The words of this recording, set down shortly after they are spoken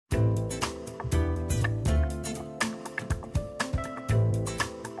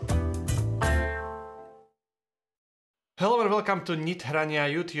Hello and welcome to Nithrania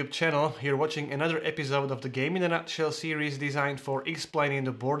YouTube channel. You're watching another episode of the Game in a Nutshell series designed for explaining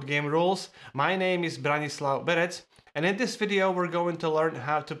the board game rules. My name is Branislav Berec, and in this video we're going to learn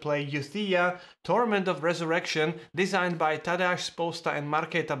how to play Euthia, Torment of Resurrection, designed by Tadeáš Spousta and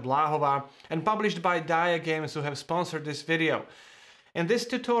Markéta Bláhová, and published by Dia Games, who have sponsored this video. In this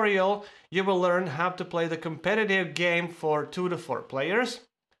tutorial you will learn how to play the competitive game for 2 to 4 players.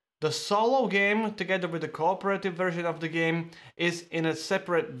 The solo game, together with the cooperative version of the game, is in a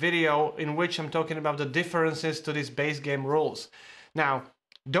separate video in which I'm talking about the differences to these base game rules. Now,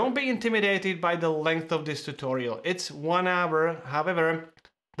 don't be intimidated by the length of this tutorial. It's 1 hour, however,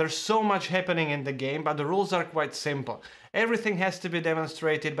 there's so much happening in the game, but the rules are quite simple. Everything has to be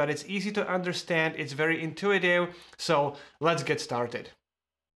demonstrated, but it's easy to understand, it's very intuitive, so let's get started.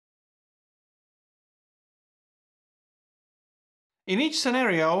 In each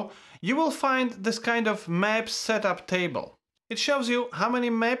scenario, you will find this kind of map setup table. It shows you how many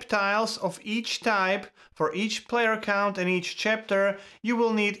map tiles of each type for each player count and each chapter you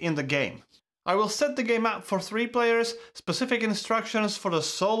will need in the game. I will set the game up for 3 players. Specific instructions for the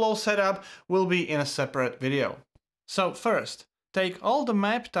solo setup will be in a separate video. So first, take all the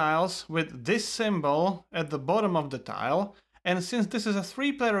map tiles with this symbol at the bottom of the tile, and since this is a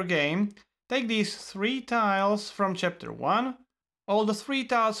 3-player game, take these 3 tiles from chapter 1, all the 3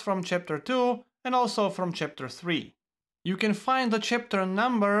 tiles from chapter 2 and also from chapter 3. You can find the chapter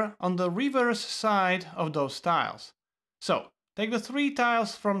number on the reverse side of those tiles. So, take the 3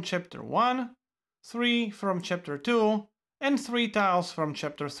 tiles from chapter 1, 3 from chapter 2 and 3 tiles from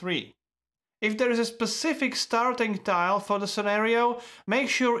chapter 3. If there is a specific starting tile for the scenario, make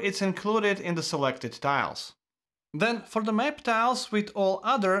sure it's included in the selected tiles. Then, for the map tiles with all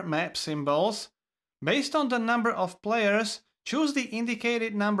other map symbols, based on the number of players, choose the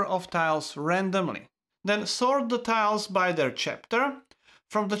indicated number of tiles randomly. Then sort the tiles by their chapter.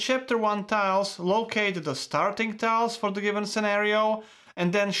 From the chapter 1 tiles, locate the starting tiles for the given scenario,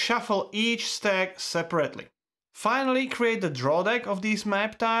 and then shuffle each stack separately. Finally, create the draw deck of these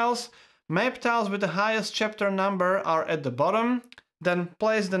map tiles. Map tiles with the highest chapter number are at the bottom, then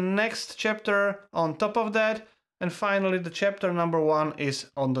place the next chapter on top of that, and finally the chapter number 1 is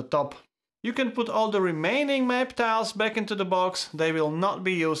on the top. You can put all the remaining map tiles back into the box, they will not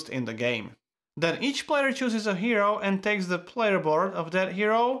be used in the game. Then each player chooses a hero and takes the player board of that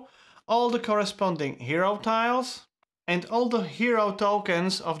hero, all the corresponding hero tiles, and all the hero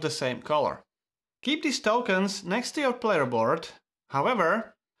tokens of the same color. Keep these tokens next to your player board.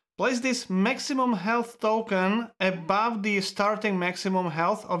 However, place this maximum health token above the starting maximum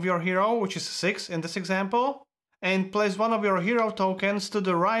health of your hero, which is 6 in this example, and place one of your hero tokens to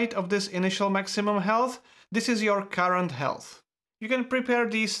the right of this initial maximum health. This is your current health. You can prepare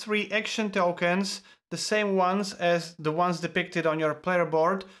these 3 action tokens, the same ones as the ones depicted on your player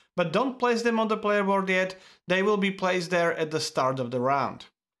board, but don't place them on the player board yet, they will be placed there at the start of the round.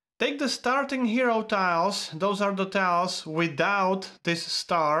 Take the starting hero tiles, those are the tiles without this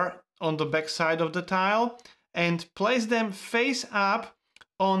star on the back side of the tile, and place them face up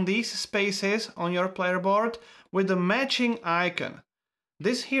on these spaces on your player board with the matching icon.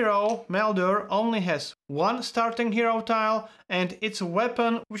 This hero, Meldur, only has 1 starting hero tile and its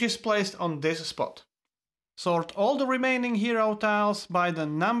weapon, which is placed on this spot. Sort all the remaining hero tiles by the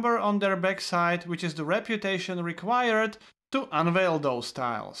number on their backside, which is the reputation required to unveil those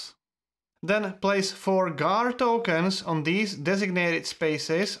tiles. Then place 4 Gaar tokens on these designated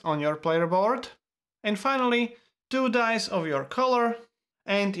spaces on your player board. And finally, 2 dice of your color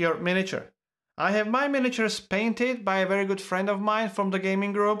and your miniature. I have my miniatures painted by a very good friend of mine from the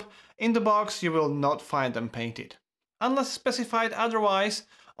gaming group. In the box you will not find them painted. Unless specified otherwise,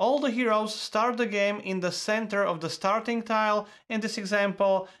 all the heroes start the game in the center of the starting tile. In this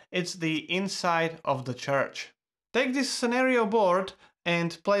example, it's the inside of the church. Take this scenario board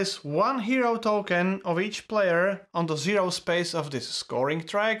and place 1 hero token of each player on the 0 space of this scoring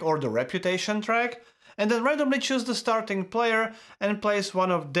track or the reputation track, and then randomly choose the starting player and place one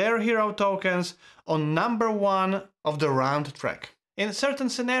of their hero tokens on number 1 of the round track. In certain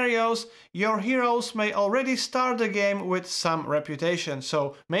scenarios, your heroes may already start the game with some reputation,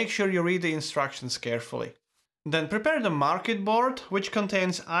 so make sure you read the instructions carefully. Then prepare the market board, which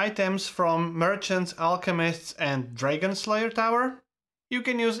contains items from Merchants, Alchemists and Dragon Slayer Tower. You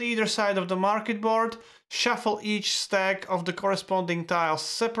can use either side of the market board, shuffle each stack of the corresponding tiles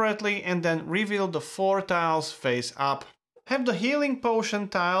separately and then reveal the 4 tiles face up. Have the healing potion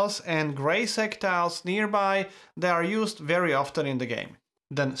tiles and grey sack tiles nearby, they are used very often in the game.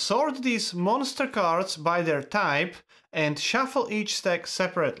 Then sort these monster cards by their type and shuffle each stack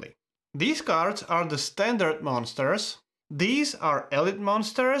separately. These cards are the standard monsters, These are elite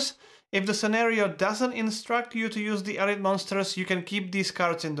monsters. If the scenario doesn't instruct you to use the elite monsters, you can keep these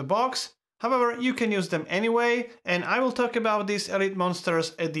cards in the box. However, you can use them anyway, and I will talk about these elite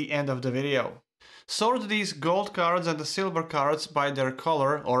monsters at the end of the video. Sort these gold cards and the silver cards by their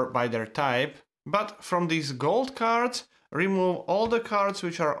color or by their type, but from these gold cards, remove all the cards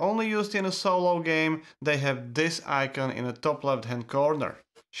which are only used in a solo game. They have this icon in the top left hand corner.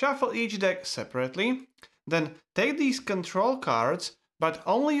 Shuffle each deck separately, then take these control cards, but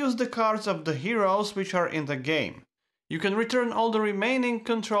only use the cards of the heroes which are in the game. You can return all the remaining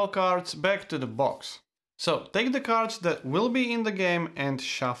control cards back to the box. So take the cards that will be in the game and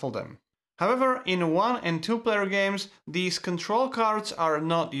shuffle them. However, in 1 and 2 player games, these control cards are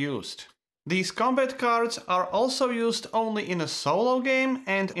not used. These combat cards are also used only in a solo game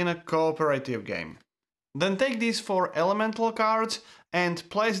and in a cooperative game. Then take these 4 elemental cards and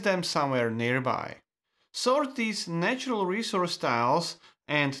place them somewhere nearby. Sort these natural resource tiles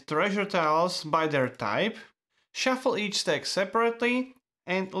and treasure tiles by their type. Shuffle each stack separately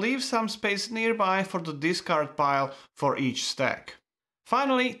and leave some space nearby for the discard pile for each stack.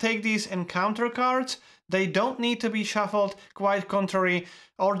 Finally, take these encounter cards. They don't need to be shuffled, quite contrary,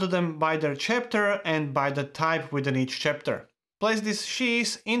 order them by their chapter and by the type within each chapter. Place this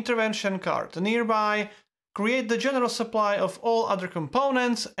She's intervention card nearby, create the general supply of all other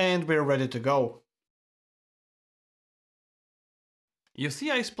components, and we're ready to go.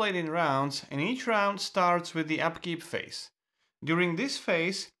 Euthia is played in rounds, and each round starts with the upkeep phase. During this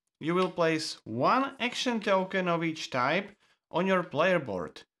phase, you will place 1 action token of each type on your player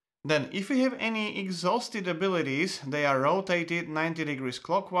board. Then, if you have any exhausted abilities, they are rotated 90 degrees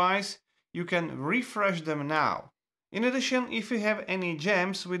clockwise, you can refresh them now. In addition, if you have any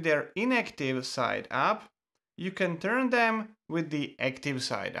gems with their inactive side up, you can turn them with the active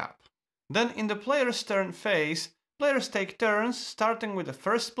side up. Then in the player's turn phase, players take turns, starting with the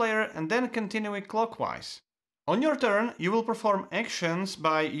first player and then continuing clockwise. On your turn, you will perform actions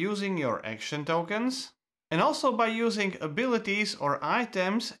by using your action tokens, and also by using abilities or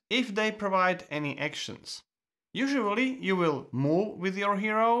items if they provide any actions. Usually, you will move with your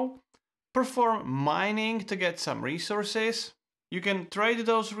hero, perform mining to get some resources. You can trade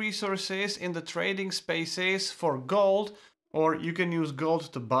those resources in the trading spaces for gold, or you can use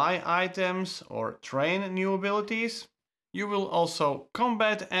gold to buy items or train new abilities. You will also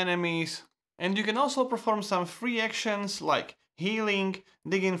combat enemies, and you can also perform some free actions like healing,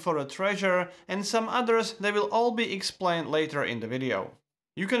 digging for a treasure, and some others that will all be explained later in the video.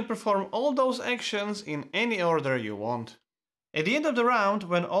 You can perform all those actions in any order you want. At the end of the round,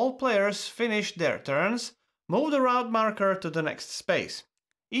 when all players finish their turns, move the round marker to the next space.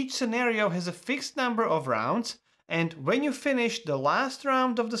 Each scenario has a fixed number of rounds, and when you finish the last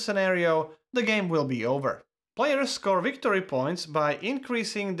round of the scenario, the game will be over. Players score victory points by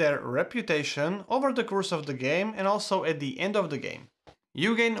increasing their reputation over the course of the game and also at the end of the game.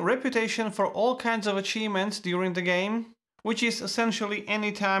 You gain reputation for all kinds of achievements during the game, which is essentially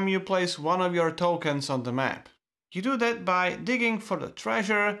any time you place one of your tokens on the map. You do that by digging for the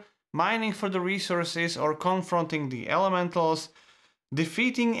treasure, mining for the resources or confronting the elementals,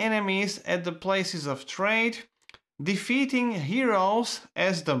 defeating enemies at the places of trade, defeating heroes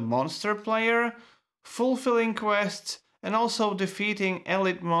as the monster player, fulfilling quests, and also defeating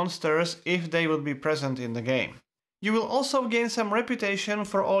elite monsters if they will be present in the game. You will also gain some reputation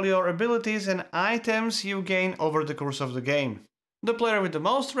for all your abilities and items you gain over the course of the game. The player with the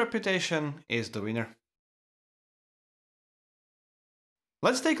most reputation is the winner.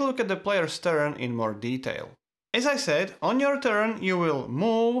 Let's take a look at the player's turn in more detail. As I said, on your turn you will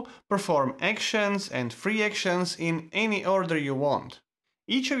move, perform actions and free actions in any order you want.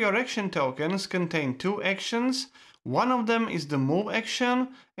 Each of your action tokens contain 2 actions. One of them is the move action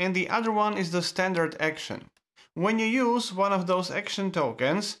and the other one is the standard action. When you use one of those action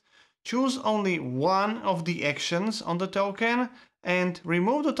tokens, choose only one of the actions on the token and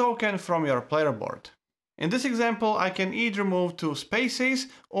remove the token from your player board. In this example, I can either move 2 spaces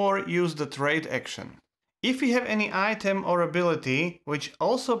or use the trade action. If you have any item or ability which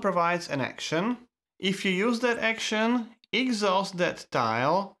also provides an action, if you use that action, exhaust that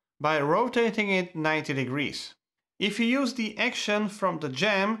tile by rotating it 90 degrees. If you use the action from the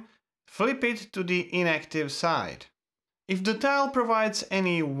gem, flip it to the inactive side. If the tile provides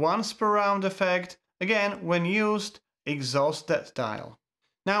any once per round effect, again, when used, exhaust that tile.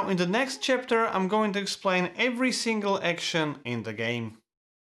 Now in the next chapter I'm going to explain every single action in the game.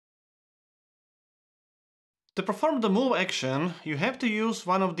 To perform the move action, you have to use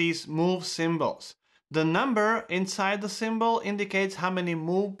one of these move symbols. The number inside the symbol indicates how many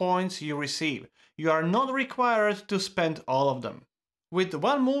move points you receive. you are not required to spend all of them. With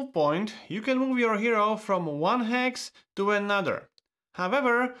one move point, you can move your hero from one hex to another.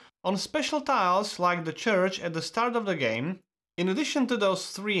 However, on special tiles like the church at the start of the game, in addition to those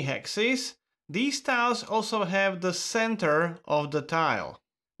 3 hexes, these tiles also have the center of the tile.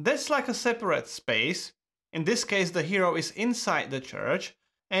 That's like a separate space. In this case, the hero is inside the church,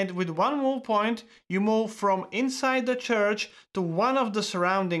 and with one move point, you move from inside the church to one of the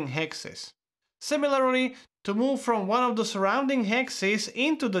surrounding hexes. Similarly, to move from one of the surrounding hexes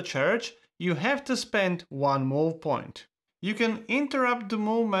into the church, you have to spend one move point. You can interrupt the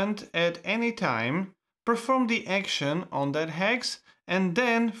movement at any time, perform the action on that hex, and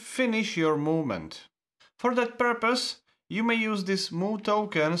then finish your movement. For that purpose, you may use these move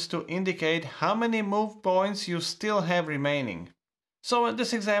tokens to indicate how many move points you still have remaining. So in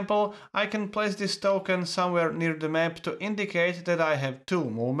this example, I can place this token somewhere near the map to indicate that I have 2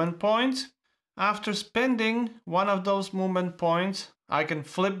 movement points. After spending one of those movement points, I can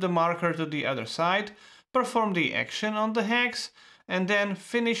flip the marker to the other side, perform the action on the hex, and then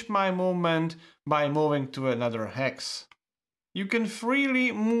finish my movement by moving to another hex. You can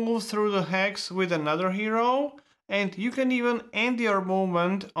freely move through the hex with another hero, and you can even end your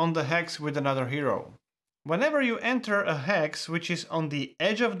movement on the hex with another hero. Whenever you enter a hex which is on the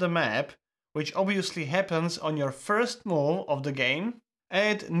edge of the map, which obviously happens on your first move of the game,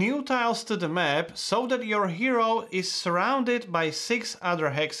 add new tiles to the map so that your hero is surrounded by 6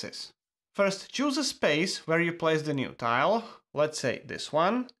 other hexes. First, choose a space where you place the new tile, let's say this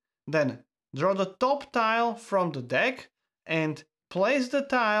one, then draw the top tile from the deck and place the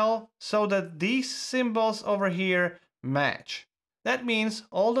tile so that these symbols over here match. That means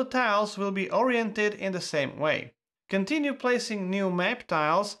all the tiles will be oriented in the same way. Continue placing new map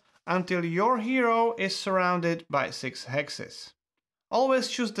tiles until your hero is surrounded by 6 hexes. Always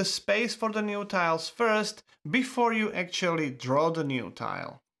choose the space for the new tiles first before you actually draw the new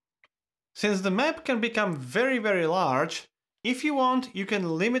tile. Since the map can become very large, if you want, you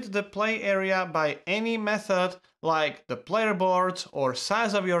can limit the play area by any method like the player board or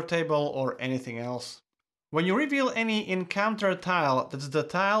size of your table or anything else. When you reveal any encounter tile, that's the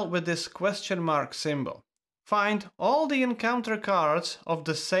tile with this question mark symbol. Find all the encounter cards of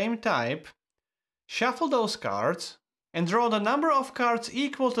the same type, shuffle those cards, and draw the number of cards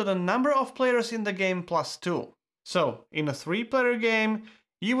equal to the number of players in the game plus 2. So, in a 3-player game,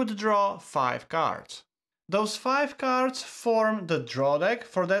 you would draw 5 cards. Those 5 cards form the draw deck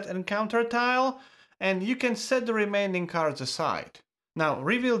for that encounter tile, and you can set the remaining cards aside. Now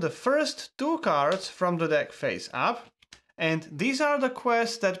reveal the first 2 cards from the deck face up, and these are the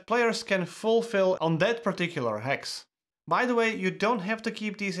quests that players can fulfill on that particular hex. By the way, you don't have to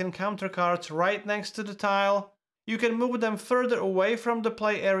keep these encounter cards right next to the tile. You can move them further away from the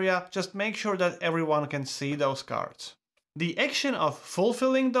play area, just make sure that everyone can see those cards. The action of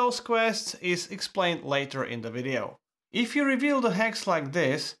fulfilling those quests is explained later in the video. If you reveal the hex like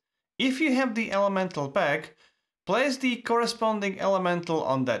this, if you have the elemental back, place the corresponding elemental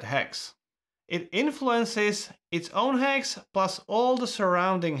on that hex. It influences its own hex plus all the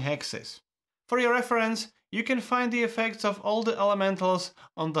surrounding hexes. For your reference, you can find the effects of all the elementals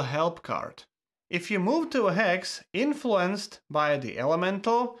on the help card. If you move to a hex influenced by the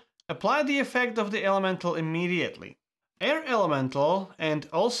elemental, apply the effect of the elemental immediately. Air elemental and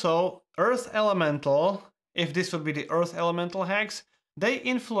also earth elemental, if this would be the earth elemental hex, they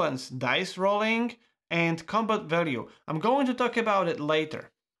influence dice rolling and combat value. I'm going to talk about it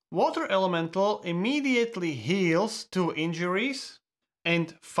later. Water elemental immediately heals 2 injuries,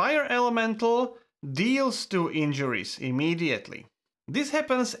 and fire elemental deals 2 injuries immediately. This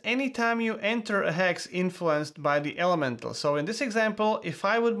happens anytime you enter a hex influenced by the elemental. So in this example, if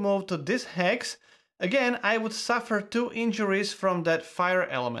I would move to this hex, again, I would suffer 2 injuries from that fire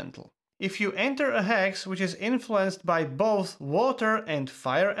elemental. If you enter a hex which is influenced by both water and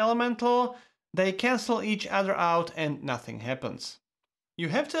fire elemental, they cancel each other out and nothing happens. You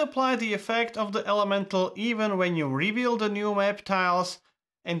have to apply the effect of the elemental even when you reveal the new map tiles,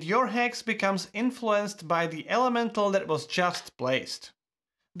 and your hex becomes influenced by the elemental that was just placed.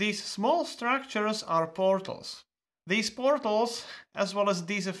 These small structures are portals. These portals, as well as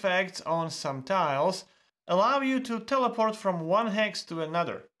these effects on some tiles, allow you to teleport from one hex to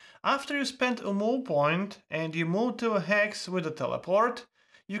another. After you spend a move point and you move to a hex with a teleport,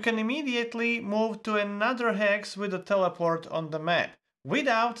 you can immediately move to another hex with a teleport on the map,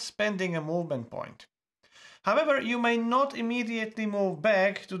 without spending a movement point. However, you may not immediately move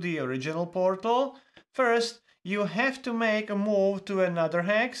back to the original portal. First, you have to make a move to another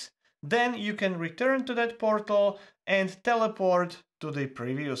hex, then you can return to that portal and teleport to the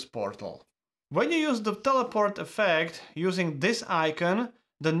previous portal. When you use the teleport effect using this icon,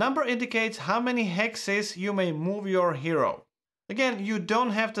 the number indicates how many hexes you may move your hero. Again, you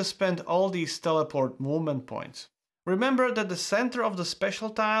don't have to spend all these teleport movement points. Remember that the center of the special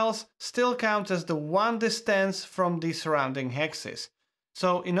tiles still counts as the one distance from the surrounding hexes.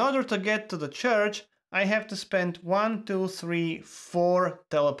 So in order to get to the church, I have to spend 1, 2, 3, 4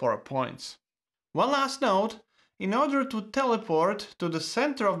 teleport points. One last note, in order to teleport to the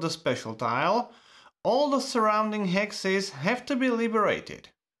center of the special tile, all the surrounding hexes have to be liberated.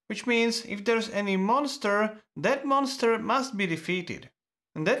 Which means if there's any monster, that monster must be defeated.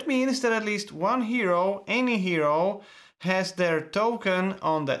 And that means that at least one hero, any hero, has their token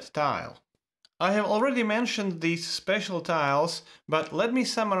on that tile. I have already mentioned these special tiles, but let me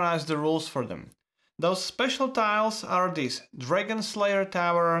summarize the rules for them. Those special tiles are this Dragon Slayer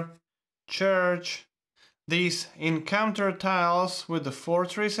Tower, Church, these encounter tiles with the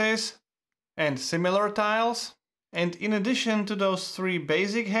fortresses, and similar tiles. And in addition to those 3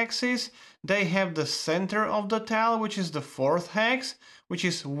 basic hexes, they have the center of the tile, which is the 4th hex, which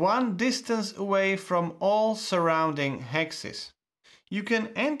is one distance away from all surrounding hexes. You can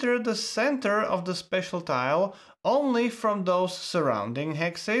enter the center of the special tile only from those surrounding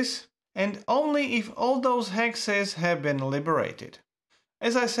hexes, and only if all those hexes have been liberated.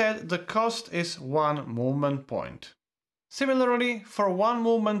 As I said, the cost is 1 movement point. Similarly, for 1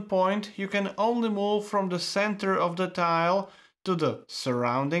 movement point, you can only move from the center of the tile to the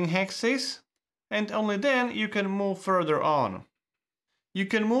surrounding hexes, and only then you can move further on. You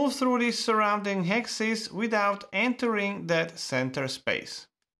can move through these surrounding hexes without entering that center space.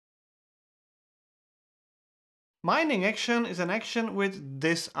 Mining action is an action with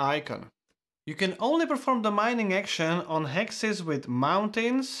this icon. You can only perform the mining action on hexes with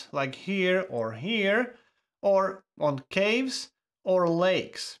mountains, like here, or on caves or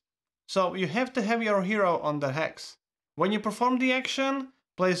lakes. So you have to have your hero on the hex. When you perform the action,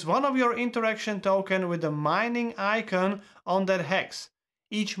 place one of your interaction token with the mining icon on that hex.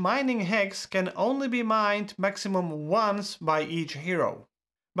 Each mining hex can only be mined maximum once by each hero.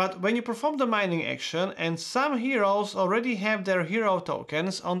 But when you perform the mining action and some heroes already have their hero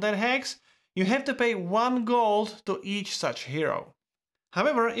tokens on that hex, you have to pay 1 gold to each such hero.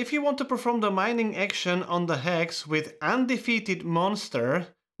 However, if you want to perform the mining action on the hex with Undefeated Monster,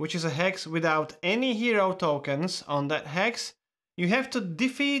 which is a hex without any hero tokens on that hex, you have to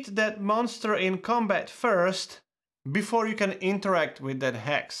defeat that monster in combat first before you can interact with that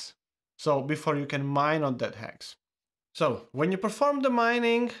hex. So before you can mine on that hex. So when you perform the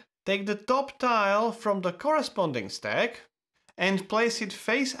mining, take the top tile from the corresponding stack and place it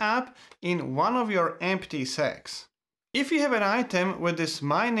face up in one of your empty sacks. If you have an item with this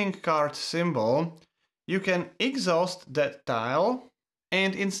mining cart symbol, you can exhaust that tile,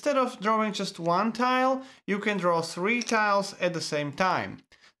 and instead of drawing just 1 tile, you can draw 3 tiles at the same time.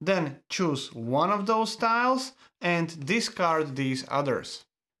 Then choose one of those tiles and discard these others.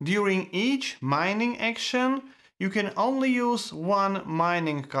 During each mining action, you can only use 1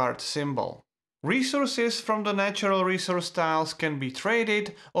 mining cart symbol. Resources from the natural resource tiles can be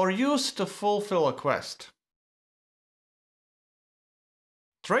traded or used to fulfill a quest.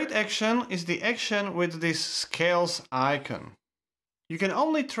 Trade action is the action with this scales icon. You can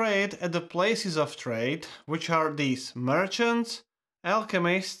only trade at the places of trade, which are these merchants,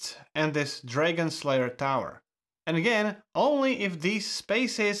 alchemists, and this Dragon Slayer Tower. And again, only if these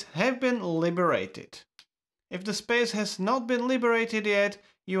spaces have been liberated. If the space has not been liberated yet,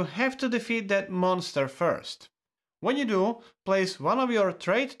 you have to defeat that monster first. When you do, place one of your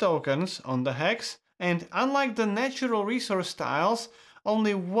trade tokens on the hex, and unlike the natural resource tiles,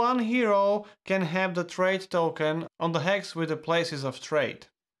 only one hero can have the trade token on the hex with the places of trade.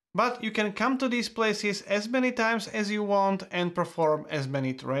 But you can come to these places as many times as you want and perform as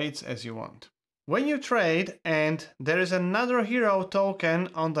many trades as you want. When you trade and there is another hero token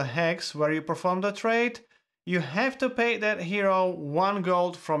on the hex where you perform the trade, you have to pay that hero 1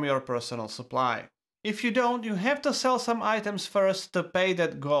 gold from your personal supply. If you don't, you have to sell some items first to pay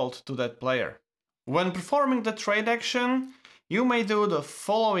that gold to that player. When performing the trade action, you may do the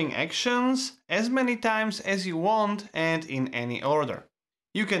following actions as many times as you want and in any order.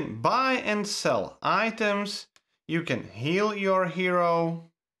 You can buy and sell items, you can heal your hero,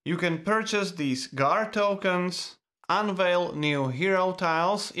 you can purchase these Gaar tokens, unveil new hero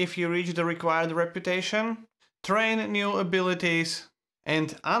tiles if you reach the required reputation, train new abilities,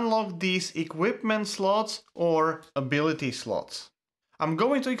 and unlock these equipment slots or ability slots. I'm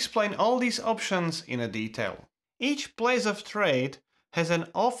going to explain all these options in a detail. Each place of trade has an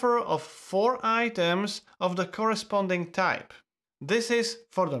offer of 4 items of the corresponding type. This is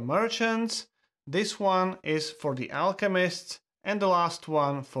for the merchants, This one is for the alchemists and the last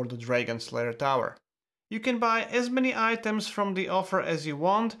one for the Dragon Slayer Tower. You can buy as many items from the offer as you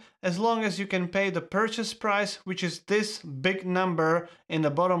want, as long as you can pay the purchase price, which is this big number in the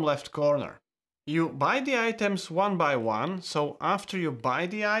bottom left corner. You buy the items one by one, so after you buy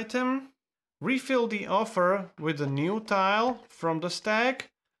the item, refill the offer with a new tile from the stack,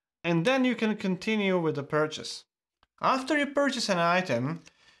 and then you can continue with the purchase. After you purchase an item,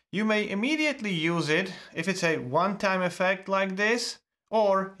 you may immediately use it if it's a one-time effect like this,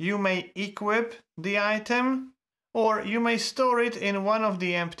 or you may equip the item, or you may store it in one of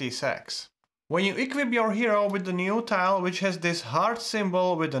the empty sacks. When you equip your hero with the new tile, which has this heart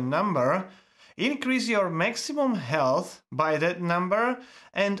symbol with a number, increase your maximum health by that number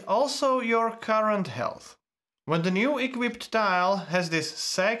and also your current health. When the new equipped tile has this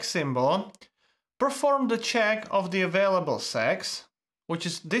sack symbol, perform the check of the available sacks, which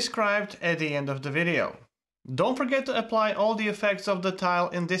is described at the end of the video. Don't forget to apply all the effects of the tile.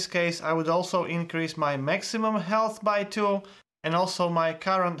 In this case, I would also increase my maximum health by 2 and also my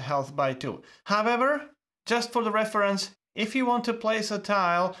current health by 2. However, just for the reference, if you want to place a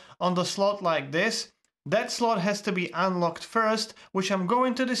tile on the slot like this, that slot has to be unlocked first, which I'm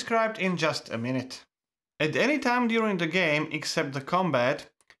going to describe in just a minute. At any time during the game, except the combat,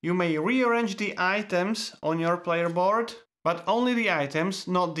 you may rearrange the items on your player board, but only the items,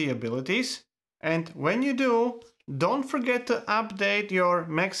 not the abilities. And when you do, don't forget to update your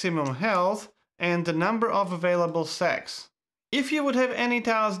maximum health and the number of available sacks. If you would have any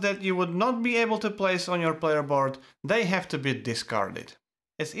tiles that you would not be able to place on your player board, they have to be discarded.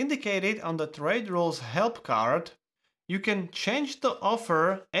 As indicated on the Trade Rules help card, you can change the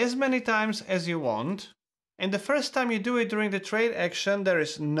offer as many times as you want, and the first time you do it during the trade action there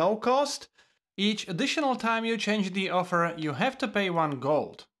is no cost. Each additional time you change the offer you have to pay 1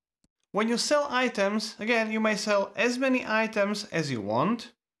 gold. When you sell items, again, you may sell as many items as you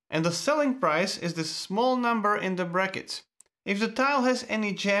want, and the selling price is this small number in the brackets. If the tile has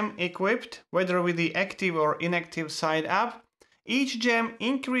any gem equipped, whether with the active or inactive side up, each gem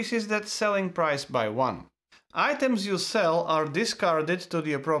increases that selling price by 1. Items you sell are discarded to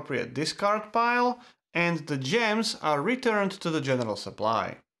the appropriate discard pile, and the gems are returned to the general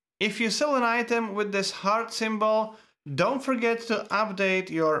supply. If you sell an item with this heart symbol, don't forget to update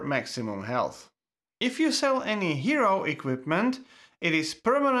your maximum health. If you sell any hero equipment, it is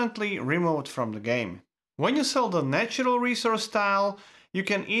permanently removed from the game. When you sell the natural resource tile, you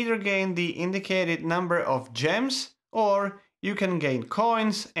can either gain the indicated number of gems, or you can gain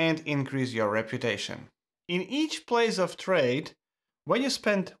coins and increase your reputation. In each place of trade, when you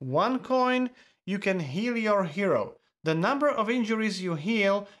spend 1 coin, you can heal your hero. The number of injuries you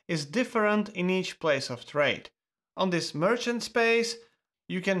heal is different in each place of trade. On this merchant space,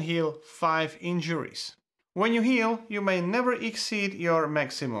 you can heal 5 injuries. When you heal, you may never exceed your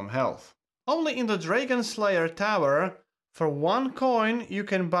maximum health. Only in the Dragon Slayer Tower, for 1 coin you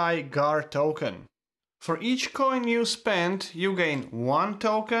can buy Gaar token. For each coin you spend, you gain 1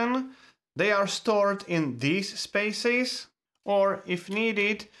 token. They are stored in these spaces, or if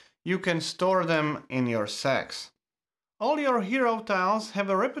needed, you can store them in your sacks. All your hero tiles have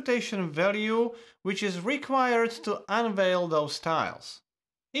a reputation value which is required to unveil those tiles.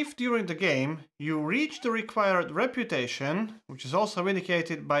 If during the game you reach the required reputation, which is also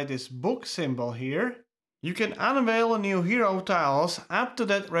indicated by this book symbol here, you can unveil new hero tiles up to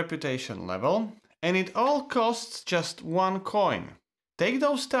that reputation level, and it all costs just 1 coin. Take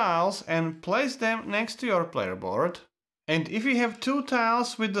those tiles and place them next to your player board, and if you have 2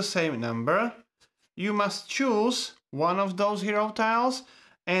 tiles with the same number, you must choose one of those hero tiles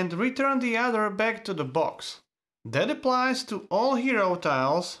and return the other back to the box. That applies to all hero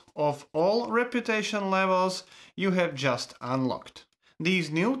tiles of all reputation levels you have just unlocked.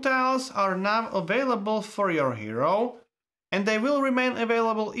 These new tiles are now available for your hero, and they will remain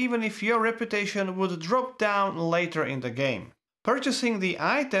available even if your reputation would drop down later in the game. Purchasing the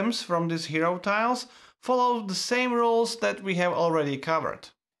items from these hero tiles follows the same rules that we have already covered.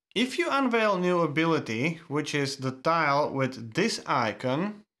 If you unveil new ability, which is the tile with this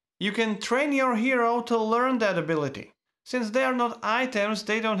icon, you can train your hero to learn that ability. Since they are not items,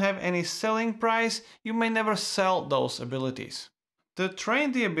 they don't have any selling price, you may never sell those abilities. To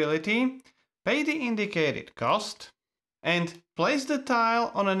train the ability, pay the indicated cost and place the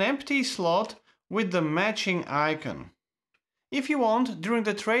tile on an empty slot with the matching icon. If you want, during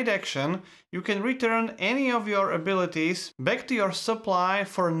the trade action, you can return any of your abilities back to your supply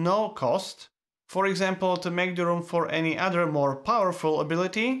for no cost, for example to make the room for any other more powerful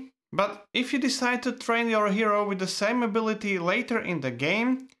ability. But if you decide to train your hero with the same ability later in the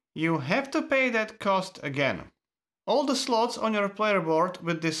game, you have to pay that cost again. All the slots on your player board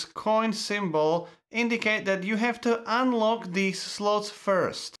with this coin symbol indicate that you have to unlock these slots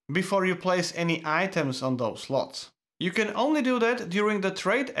first, before you place any items on those slots. You can only do that during the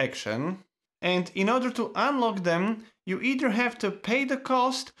trade action, and in order to unlock them, you either have to pay the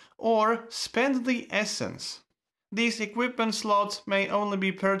cost or spend the essence. These equipment slots may only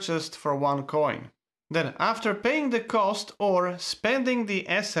be purchased for 1 coin. Then, after paying the cost or spending the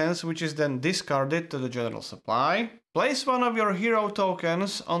essence, which is then discarded to the general supply, place one of your hero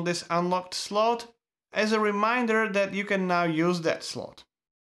tokens on this unlocked slot as a reminder that you can now use that slot.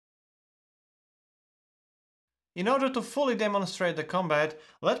 In order to fully demonstrate the combat,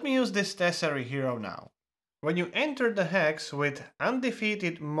 let me use this Tessary hero now. When you enter the hex with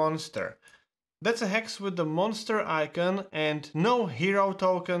Undefeated Monster, that's a hex with the monster icon and no hero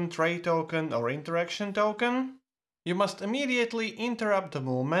token, trade token or interaction token, you must immediately interrupt the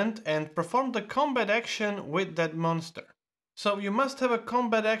movement and perform the combat action with that monster. So you must have a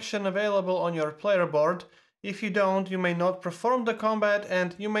combat action available on your player board. If you don't, you may not perform the combat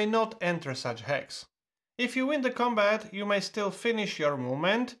and you may not enter such hex. If you win the combat, you may still finish your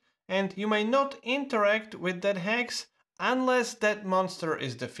movement and you may not interact with that hex unless that monster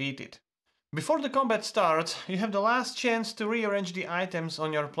is defeated. Before the combat starts, you have the last chance to rearrange the items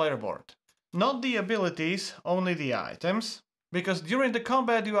on your player board. Not the abilities, only the items, because during the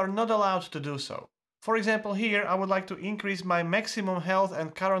combat you are not allowed to do so. For example, here I would like to increase my maximum health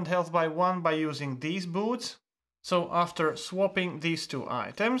and current health by 1 by using these boots. So after swapping these 2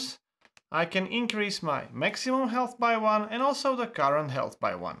 items, I can increase my maximum health by 1 and also the current health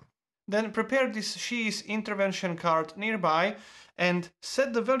by 1. Then prepare this She's intervention card nearby and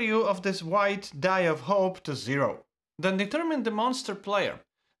set the value of this white die of hope to 0. Then determine the monster player.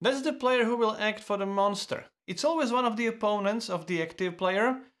 That's the player who will act for the monster. It's always one of the opponents of the active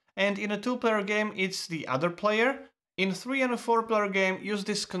player, and in a 2-player game it's the other player. In 3 and a 4-player game use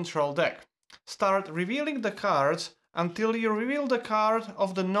this control deck. Start revealing the cards until you reveal the card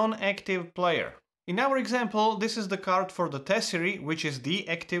of the non-active player. In our example, this is the card for the Tessary, which is the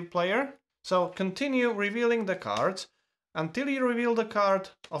active player. So continue revealing the cards until you reveal the card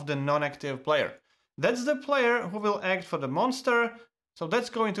of the non-active player. That's the player who will act for the monster, so that's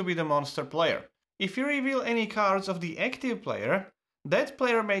going to be the monster player. If you reveal any cards of the active player, that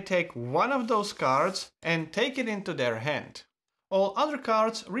player may take one of those cards and take it into their hand. All other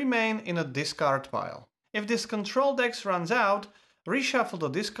cards remain in a discard pile. If this control deck runs out, reshuffle the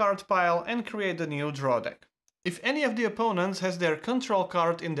discard pile and create a new draw deck. If any of the opponents has their control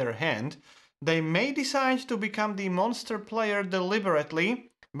card in their hand, they may decide to become the monster player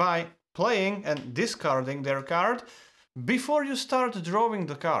deliberately by playing and discarding their card before you start drawing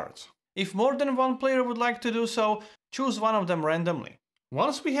the cards. If more than one player would like to do so, choose one of them randomly.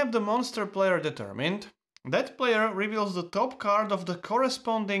 Once we have the monster player determined, that player reveals the top card of the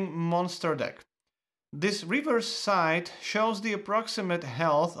corresponding monster deck. This reverse side shows the approximate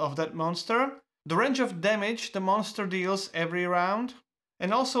health of that monster, the range of damage the monster deals every round,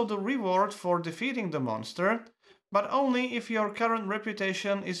 and also the reward for defeating the monster, but only if your current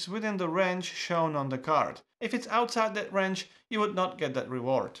reputation is within the range shown on the card. If it's outside that range, you would not get that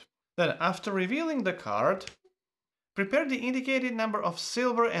reward. Then, after revealing the card, prepare the indicated number of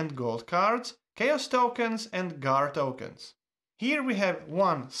silver and gold cards, chaos tokens and Gaar tokens. Here we have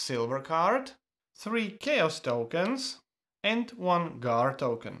 1 silver card, 3 chaos tokens and 1 Gaar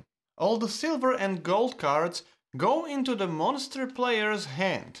token. All the silver and gold cards go into the monster player's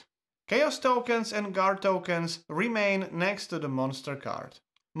hand. Chaos tokens and Gaar tokens remain next to the monster card.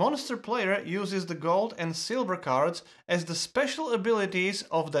 Monster player uses the gold and silver cards as the special abilities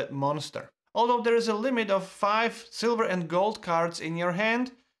of that monster. Although there is a limit of 5 silver and gold cards in your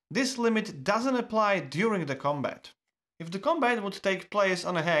hand, this limit doesn't apply during the combat. If the combat would take place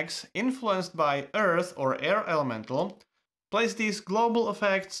on a hex influenced by Earth or Air Elemental, place these global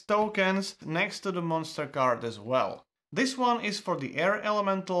effects tokens next to the monster card as well. This one is for the Air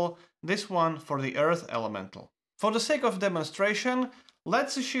Elemental, this one for the Earth Elemental. For the sake of demonstration,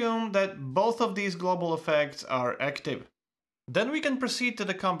 let's assume that both of these global effects are active. Then we can proceed to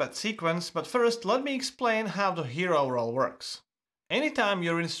the combat sequence, but first let me explain how the hero roll works. Anytime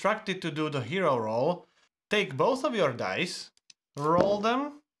you're instructed to do the hero roll, take both of your dice, roll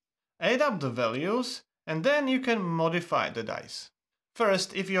them, add up the values, and then you can modify the dice.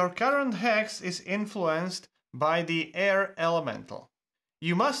 First, if your current hex is influenced by the Air Elemental,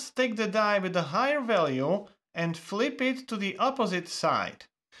 you must take the die with the higher value and flip it to the opposite side.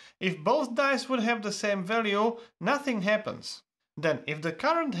 If both dice would have the same value, nothing happens. Then, if the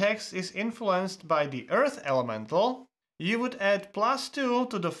current hex is influenced by the Earth Elemental, you would add +2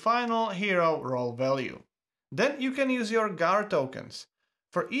 to the final hero roll value. Then you can use your Gaar tokens.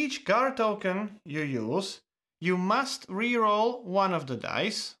 For each Gaar token you use, you must re-roll one of the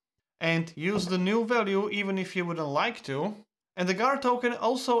dice and use the new value even if you wouldn't like to. And the Gaar token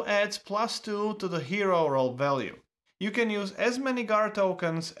also adds +2 to the hero roll value. You can use as many Gaar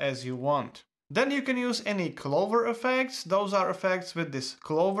tokens as you want. Then you can use any clover effects. Those are effects with this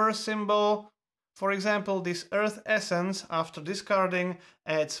clover symbol. For example, this Earth Essence after discarding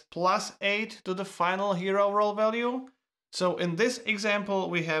adds +8 to the final hero roll value. So in this example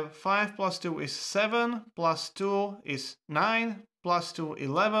we have 5 + 2 is 7, +2 is 9, +2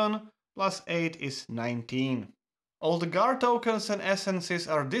 11, +8 is 19. All the Gaar tokens and essences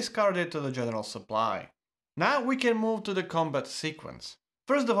are discarded to the general supply. Now we can move to the combat sequence.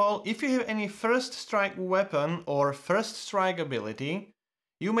 First of all, if you have any first strike weapon or first strike ability,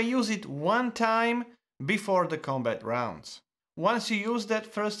 you may use it one time before the combat rounds. Once you use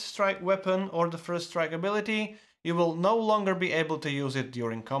that first strike weapon or the first strike ability, you will no longer be able to use it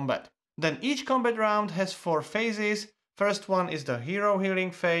during combat. Then each combat round has 4 phases. First one is the hero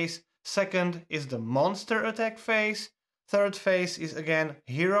healing phase, second is the monster attack phase, third phase is again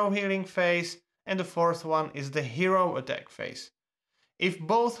hero healing phase, and the fourth one is the hero attack phase. If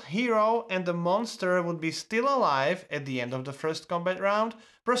both hero and the monster would be still alive at the end of the first combat round,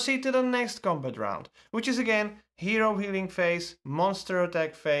 proceed to the next combat round, which is again hero healing phase, monster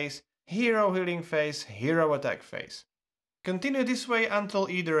attack phase, hero healing phase, hero attack phase. Continue this way until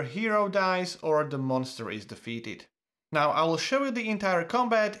either hero dies or the monster is defeated. Now I will show you the entire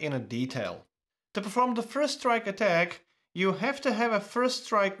combat in a detail. To perform the first strike attack, you have to have a first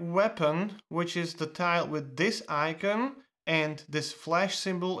strike weapon, which is the tile with this icon and this flash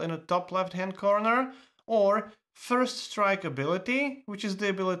symbol in the top left hand corner, or first strike ability, which is the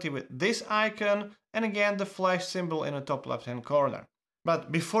ability with this icon and again the flash symbol in the top left hand corner.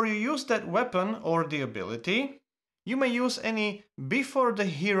 But before you use that weapon or the ability, you may use any before the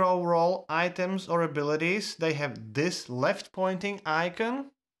hero roll items or abilities. They have this left pointing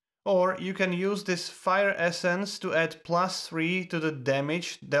icon, or you can use this fire essence to add +3 to the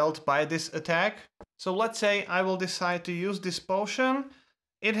damage dealt by this attack. So let's say I will decide to use this potion.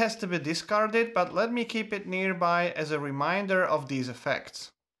 It has to be discarded, but let me keep it nearby as a reminder of these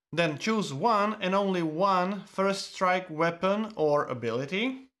effects. Then choose one and only one first strike weapon or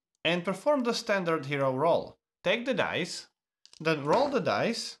ability and perform the standard hero roll. Take the dice, then roll the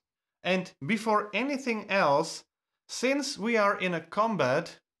dice, and before anything else, since we are in a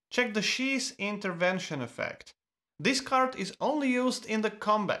combat, check the She's intervention effect. This card is only used in the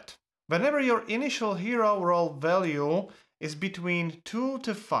combat. Whenever your initial hero roll value is between 2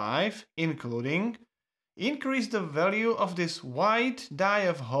 to 5, including, increase the value of this white die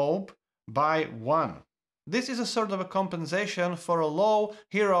of hope by 1. This is a sort of a compensation for a low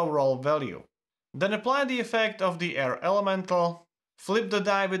hero roll value. Then apply the effect of the air elemental, flip the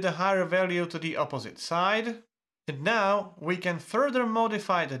die with the higher value to the opposite side, and now we can further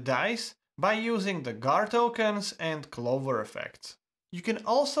modify the dice by using the Gaar tokens and clover effects. You can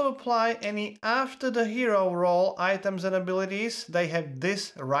also apply any after the hero roll items and abilities. They have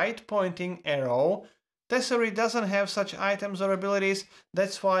this right pointing arrow. Tesserae doesn't have such items or abilities,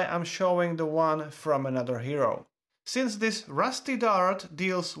 that's why I'm showing the one from another hero. Since this Rusty Dart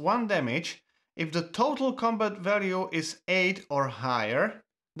deals 1 damage, if the total combat value is 8 or higher,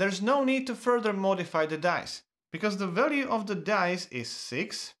 there's no need to further modify the dice, because the value of the dice is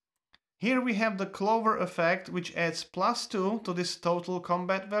 6. Here we have the clover effect, which adds +2 to this total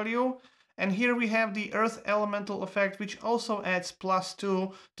combat value, and here we have the earth elemental effect, which also adds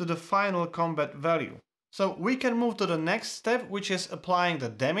 +2 to the final combat value. So we can move to the next step, which is applying the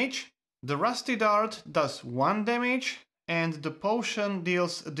damage. The Rusty Dart does 1 damage, and the potion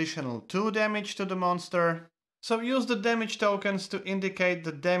deals additional 2 damage to the monster. So use the damage tokens to indicate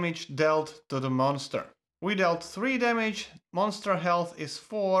the damage dealt to the monster. We dealt 3 damage, monster health is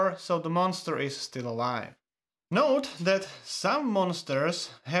 4, so the monster is still alive. Note that some monsters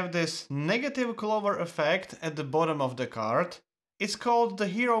have this negative clover effect at the bottom of the card. It's called the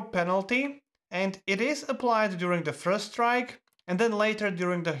hero penalty, and it is applied during the first strike and then later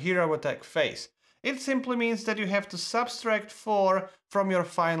during the hero attack phase. It simply means that you have to subtract 4 from your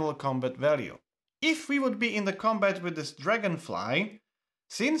final combat value. If we would be in the combat with this dragonfly,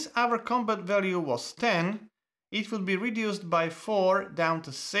 since our combat value was 10, it would be reduced by 4 down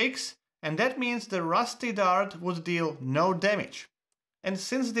to 6, and that means the Rusty Dart would deal no damage. And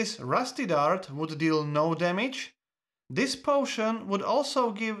since this Rusty Dart would deal no damage, this potion would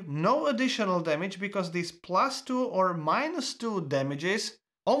also give no additional damage because these +2 or -2 damages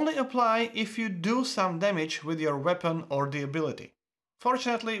only apply if you do some damage with your weapon or the ability.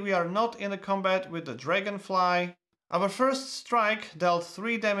 Fortunately, we are not in a combat with the Dragonfly. Our first strike dealt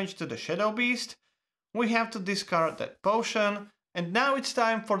 3 damage to the Shadow Beast. We have to discard that potion, and now it's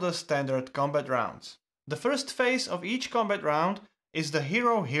time for the standard combat rounds. The first phase of each combat round is the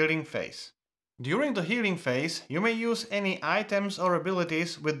hero healing phase. During the healing phase, you may use any items or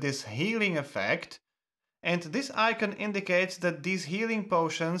abilities with this healing effect, and this icon indicates that these healing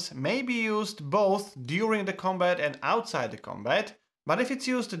potions may be used both during the combat and outside the combat, but if it's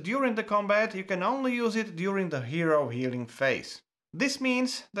used during the combat, you can only use it during the hero healing phase. This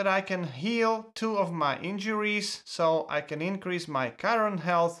means that I can heal 2 of my injuries, so I can increase my current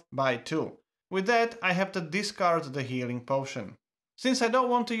health by 2. With that, I have to discard the healing potion. Since I don't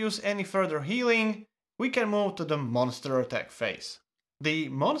want to use any further healing, we can move to the monster attack phase. The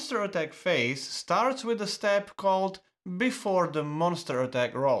monster attack phase starts with a step called before the monster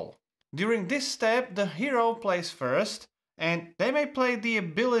attack roll. During this step, the hero plays first, and they may play the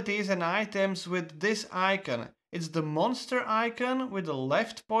abilities and items with this icon. It's the monster icon with the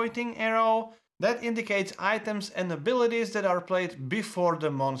left pointing arrow that indicates items and abilities that are played before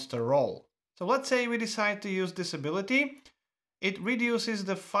the monster roll. So let's say we decide to use this ability. It reduces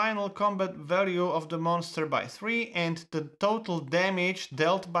the final combat value of the monster by 3 and the total damage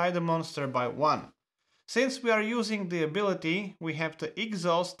dealt by the monster by 1. Since we are using the ability, we have to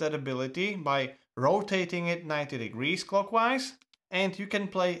exhaust that ability by rotating it 90 degrees clockwise, and you can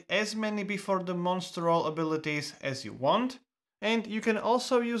play as many before the monster roll abilities as you want. And you can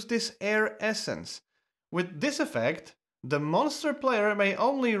also use this air essence. With this effect, the monster player may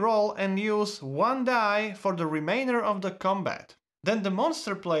only roll and use 1 die for the remainder of the combat. Then the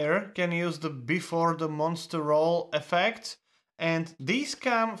monster player can use the before the monster roll effects, and these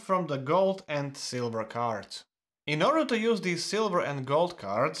come from the gold and silver cards. In order to use these silver and gold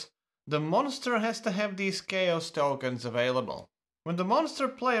cards, the monster has to have these chaos tokens available. When the monster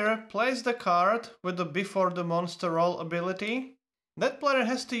player plays the card with the before the monster roll ability, that player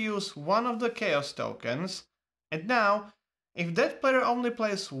has to use 1 of the chaos tokens. And now, if that player only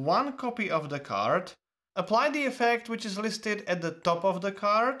plays 1 copy of the card, apply the effect which is listed at the top of the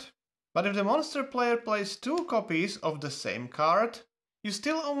card. But if the monster player plays 2 copies of the same card, you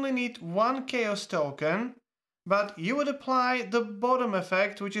still only need 1 chaos token, but you would apply the bottom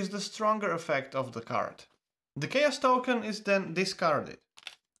effect, which is the stronger effect of the card. The chaos token is then discarded.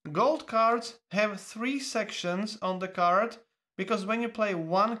 Gold cards have 3 sections on the card, because when you play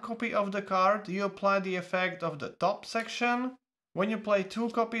 1 copy of the card, you apply the effect of the top section. When you play 2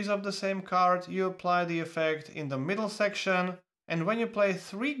 copies of the same card, you apply the effect in the middle section. And when you play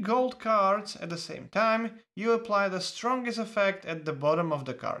 3 gold cards at the same time, you apply the strongest effect at the bottom of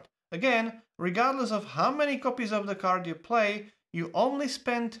the card. Again, regardless of how many copies of the card you play, you only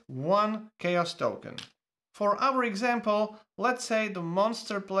spend 1 chaos token. For our example, let's say the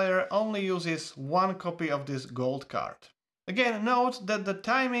monster player only uses 1 copy of this gold card. Again, note that the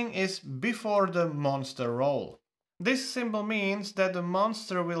timing is before the monster roll. This symbol means that the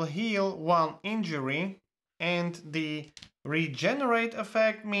monster will heal 1 injury, and the regenerate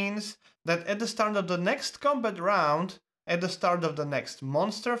effect means that at the start of the next combat round, at the start of the next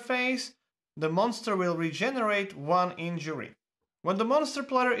monster phase, the monster will regenerate 1 injury. When the monster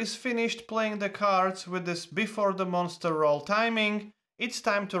player is finished playing the cards with this before the monster roll timing, it's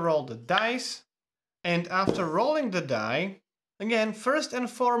time to roll the dice. And after rolling the die, again, first and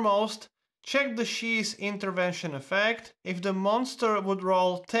foremost, check the She's intervention effect. If the monster would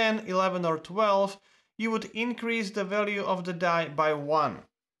roll 10, 11 or 12, you would increase the value of the die by 1.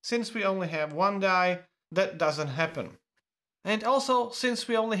 Since we only have 1 die, that doesn't happen. And also, since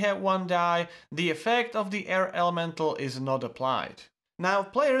we only have 1 die, the effect of the air elemental is not applied. Now,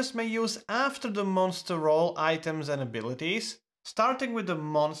 players may use after the monster roll items and abilities. Starting with the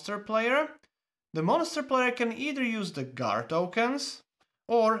monster player, the monster player can either use the Gaar tokens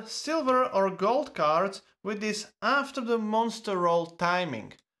or silver or gold cards with this after the monster roll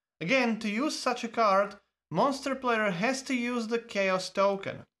timing. Again, to use such a card, monster player has to use the chaos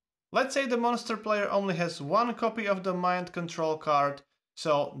token. Let's say the monster player only has 1 copy of the mind control card,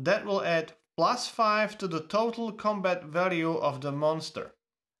 so that will add +5 to the total combat value of the monster.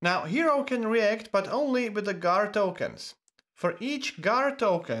 Now, hero can react, but only with the Gaar tokens. For each Gaar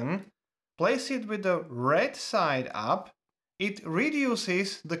token, place it with the red side up. It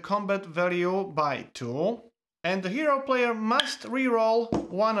reduces the combat value by 2, and the hero player must reroll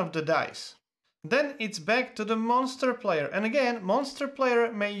 1 of the dice. Then it's back to the monster player, and again, monster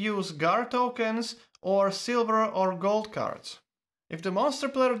player may use Gaar tokens or silver or gold cards. If the monster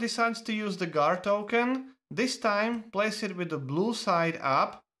player decides to use the Gaar token, This time, place it with the blue side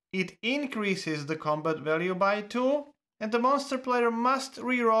up. It increases the combat value by 2, and the monster player must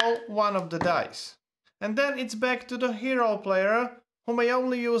reroll one of the dice. And then it's back to the hero player, who may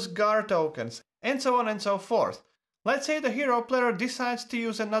only use Gaar tokens, and so on and so forth. Let's say the hero player decides to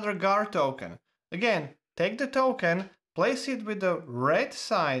use another Gaar token. Again, take the token, place it with the red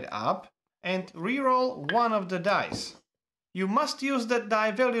side up, and reroll one of the dice. You must use that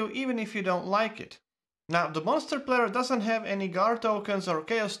die value even if you don't like it. Now, the monster player doesn't have any Gaar tokens or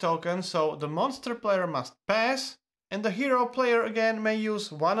Chaos tokens, so the monster player must pass, and the hero player again may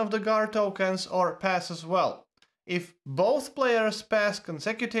use one of the Gaar tokens or pass as well. If both players pass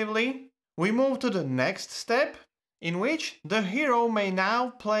consecutively, we move to the next step, in which the hero may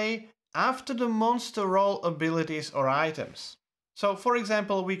now play after the monster roll abilities or items. So, for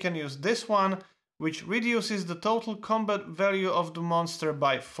example, we can use this one, which reduces the total combat value of the monster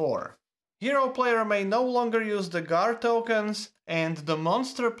by 4. Hero player may no longer use the Gaar tokens, and the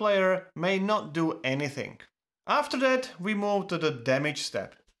monster player may not do anything. After that, we move to the damage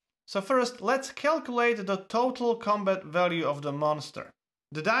step. So first, let's calculate the total combat value of the monster.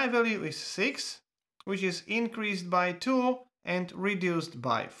 The die value is 6, which is increased by 2 and reduced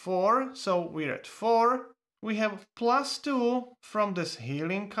by 4, so we're at 4. We have +2 from this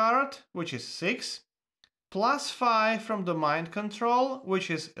healing card, which is 6, +5 from the mind control, which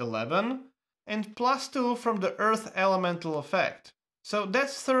is 11, and +2 from the earth elemental effect. So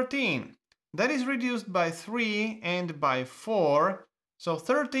that's 13. That is reduced by 3 and by 4, so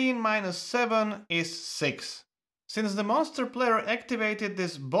 13 minus 7 is 6. Since the monster player activated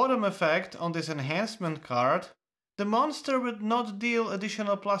this bottom effect on this enhancement card, the monster would not deal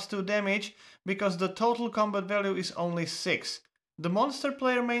additional +2 damage because the total combat value is only 6. The monster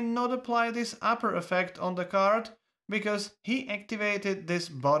player may not apply this upper effect on the card because he activated this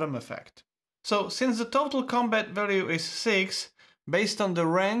bottom effect. So since the total combat value is 6, based on the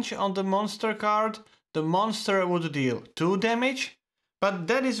range on the monster card, the monster would deal 2 damage, but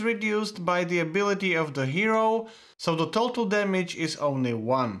that is reduced by the ability of the hero, so the total damage is only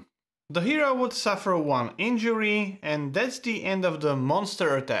 1. The hero would suffer 1 injury, and that's the end of the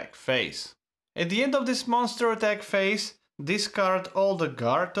monster attack phase. At the end of this monster attack phase, discard all the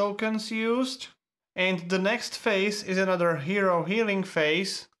Gaar tokens used, and the next phase is another hero healing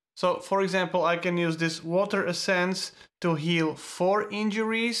phase. So, for example, I can use this water essence to heal 4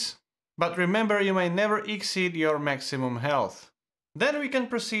 injuries, but remember, you may never exceed your maximum health. Then we can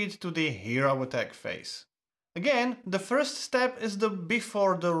proceed to the hero attack phase. Again, the first step is the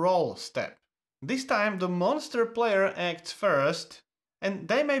before the roll step. This time the monster player acts first, and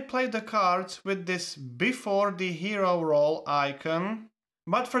they may play the cards with this before the hero roll icon,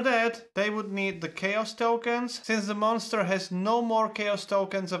 but for that they would need the chaos tokens. Since the monster has no more chaos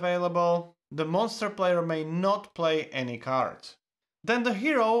tokens available, the monster player may not play any cards. Then the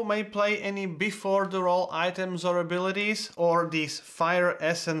hero may play any before the roll items or abilities, or these fire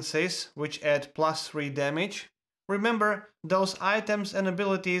essences which add +3 damage. Remember, those items and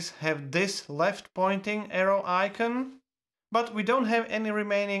abilities have this left pointing arrow icon, but we don't have any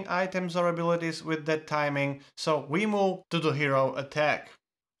remaining items or abilities with that timing, so we move to the hero attack.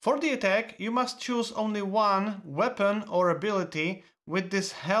 For the attack, you must choose only one weapon or ability with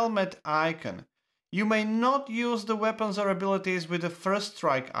this helmet icon. You may not use the weapons or abilities with the first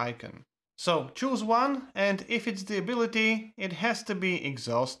strike icon. So choose one, and if it's the ability, it has to be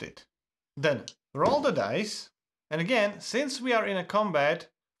exhausted. Then roll the dice, and again, since we are in a combat,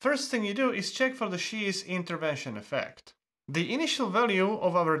 first thing you do is check for the She's intervention effect. The initial value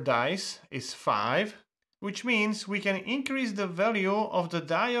of our dice is 5, which means we can increase the value of the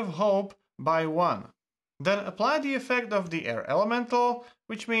Die of Hope by 1. Then apply the effect of the air elemental,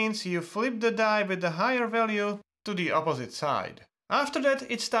 which means you flip the die with the higher value to the opposite side. After that,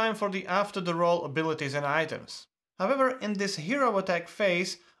 it's time for the after the roll abilities and items. However, in this hero attack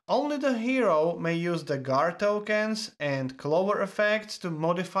phase, only the hero may use the Gaar tokens and clover effects to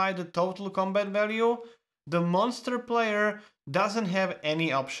modify the total combat value. The monster player doesn't have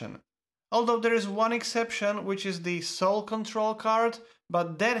any option. Although there is one exception, which is the soul control card,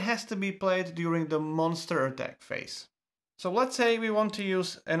 but that has to be played during the monster attack phase. So let's say we want to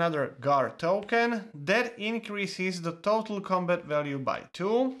use another Gaar token. That increases the total combat value by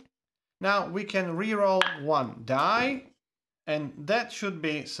 2. Now we can reroll 1 die, and that should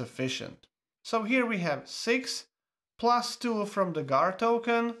be sufficient. So here we have 6, +2 from the Gaar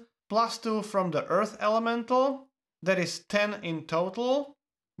token, +2 from the earth elemental. That is 10 in total.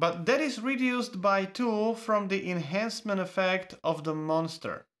 But that is reduced by 2 from the enhancement effect of the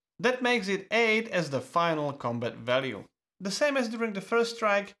monster. That makes it 8 as the final combat value. The same as during the first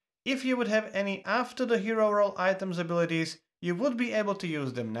strike, If you would have any after the hero roll items abilities, you would be able to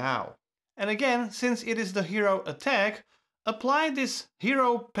use them now. And again, since it is the hero attack, apply this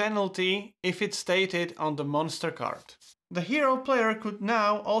hero penalty if it's stated on the monster card. The hero player could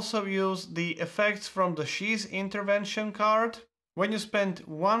now also use the effects from the She's Intervention card. When you spend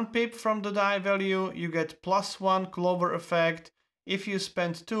 1 pip from the die value, you get +1 Clover effect. If you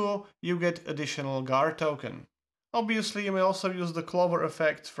spend 2, you get additional Gaar token. Obviously, you may also use the Clover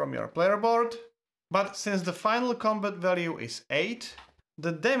effect from your player board, but since the final combat value is 8,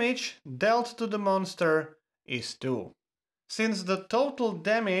 the damage dealt to the monster is 2. Since the total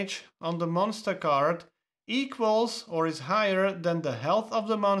damage on the monster card equals or is higher than the health of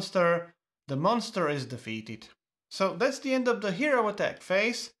the monster is defeated. So that's the end of the hero attack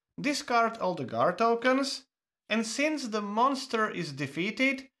phase. Discard all the Gaar tokens, and since the monster is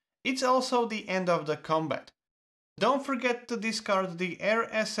defeated, it's also the end of the combat. Don't forget to discard the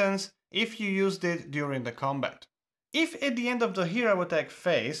air essence if you used it during the combat. If at the end of the hero attack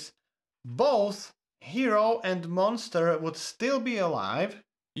phase, both hero and monster would still be alive,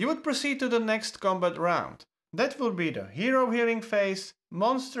 you would proceed to the next combat round. That would be the hero healing phase,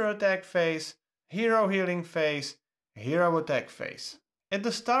 monster attack phase, hero healing phase, hero attack phase. At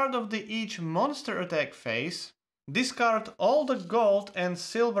the start of each monster attack phase, discard all the gold and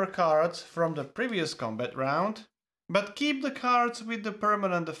silver cards from the previous combat round, but keep the cards with the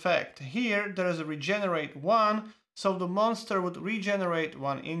permanent effect. Here there is a regenerate 1, so the monster would regenerate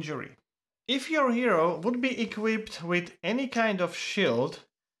 1 injury. If your hero would be equipped with any kind of shield,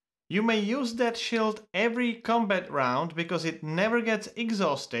 you may use that shield every combat round because it never gets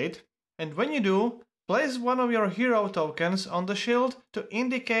exhausted, and when you do, place one of your hero tokens on the shield to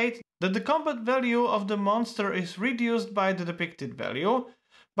indicate that the combat value of the monster is reduced by the depicted value,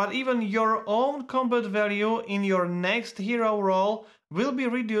 but even your own combat value in your next hero roll will be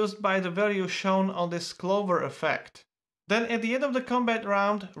reduced by the value shown on this Clover effect. Then at the end of the combat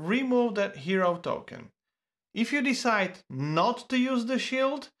round, remove that hero token. If you decide not to use the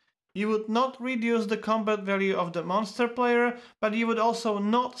shield, you would not reduce the combat value of the monster player, but you would also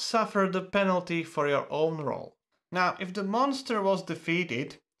not suffer the penalty for your own roll. Now, if the monster was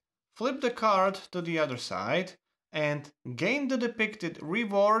defeated, flip the card to the other side and gain the depicted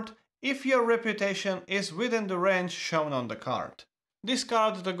reward if your reputation is within the range shown on the card.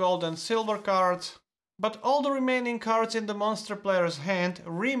 Discard the gold and silver cards, but all the remaining cards in the monster player's hand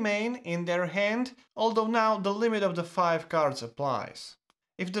remain in their hand, although now the limit of the 5 cards applies.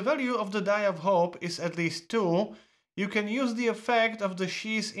 If the value of the Die of Hope is at least 2, you can use the effect of the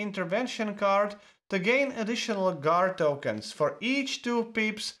She's Intervention card to gain additional Gaar tokens for each 2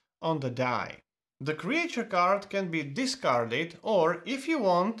 pips on the die. The creature card can be discarded, or if you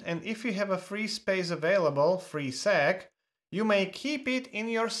want and if you have a free space available, free sack, you may keep it in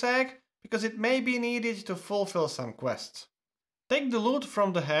your sack because it may be needed to fulfill some quests. Take the loot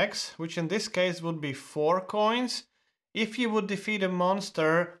from the hex, which in this case would be 4 coins. If you would defeat a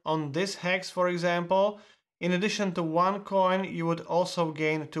monster on this hex, for example, in addition to 1 coin, you would also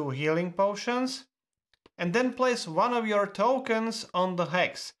gain 2 healing potions. And then place one of your tokens on the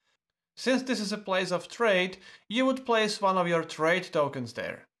hex. Since this is a place of trade, you would place one of your trade tokens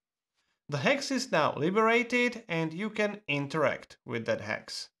there. The hex is now liberated and you can interact with that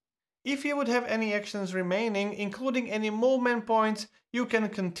hex. If you would have any actions remaining, including any movement points, you can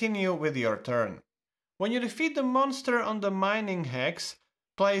continue with your turn. When you defeat the monster on the mining hex,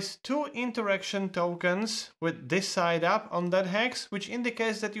 place 2 interaction tokens with this side up on that hex, which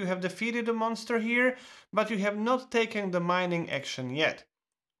indicates that you have defeated the monster here, but you have not taken the mining action yet.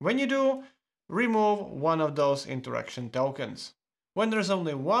 When you do, remove one of those interaction tokens. When there's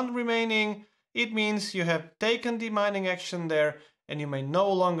only 1 remaining, it means you have taken the mining action there and you may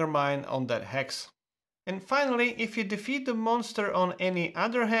no longer mine on that hex. And finally, if you defeat the monster on any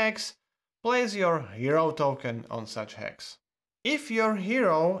other hex, place your hero token on such hex. If your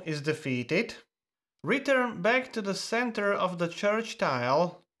hero is defeated, return back to the center of the church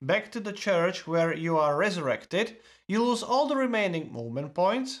tile, back to the church where you are resurrected. You lose all the remaining movement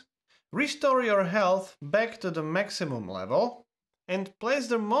points, restore your health back to the maximum level, and place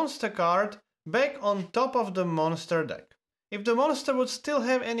the monster card back on top of the monster deck. If the monster would still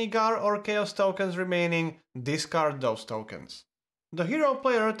have any Gaar or Chaos tokens remaining, discard those tokens. The hero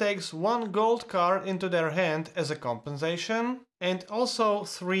player takes 1 gold card into their hand as a compensation, and also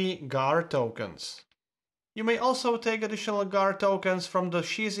 3 Gaar tokens. You may also take additional Gaar tokens from the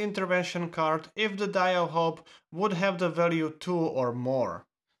She's Intervention card if the Die of Hope would have the value 2 or more.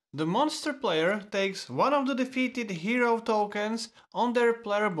 The monster player takes one of the defeated hero tokens on their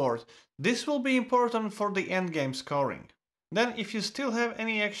player board. This will be important for the endgame scoring. Then if you still have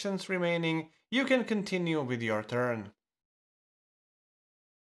any actions remaining, you can continue with your turn.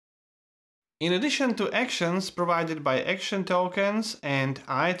 In addition to actions provided by action tokens and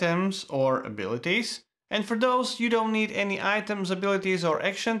items or abilities, and for those you don't need any items, abilities or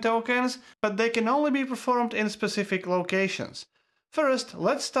action tokens, but they can only be performed in specific locations. First,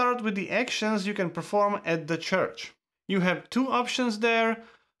 let's start with the actions you can perform at the church. You have two options there.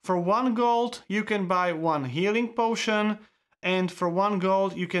 For 1 gold you can buy 1 healing potion, and for 1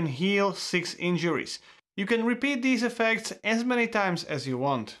 gold you can heal 6 injuries. You can repeat these effects as many times as you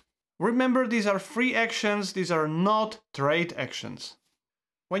want. Remember, these are free actions, these are not trade actions.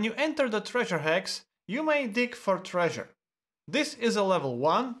 When you enter the treasure hex, you may dig for treasure. This is a level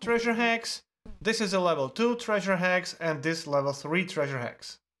 1 treasure hex, this is a level 2 treasure hex, and this level 3 treasure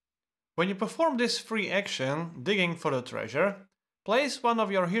hex. When you perform this free action, digging for the treasure, place one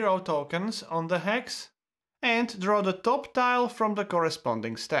of your hero tokens on the hex and draw the top tile from the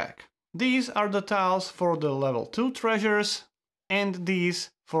corresponding stack. These are the tiles for the level 2 treasures and these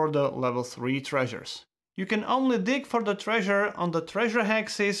for the level 3 treasures. You can only dig for the treasure on the treasure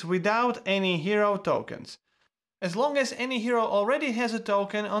hexes without any hero tokens. As long as any hero already has a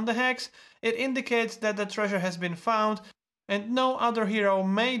token on the hex, it indicates that the treasure has been found and no other hero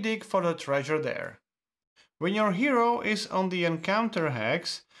may dig for the treasure there. When your hero is on the encounter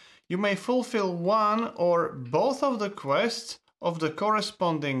hex, you may fulfill one or both of the quests of the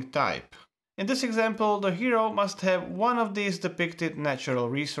corresponding type. In this example, the hero must have one of these depicted natural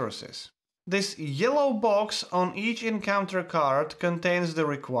resources. This yellow box on each encounter card contains the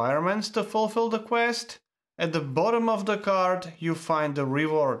requirements to fulfill the quest. At the bottom of the card, you find the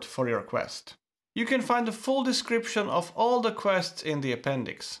reward for your quest. You can find a full description of all the quests in the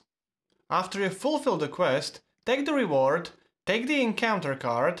appendix. After you fulfill the quest, take the reward, take the encounter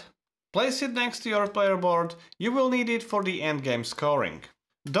card, place it next to your player board. You will need it for the endgame scoring.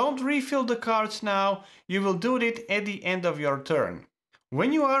 Don't refill the cards now, you will do it at the end of your turn.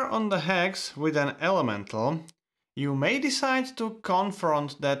 When you are on the hex with an elemental, you may decide to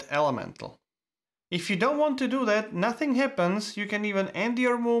confront that elemental. If you don't want to do that, nothing happens, you can even end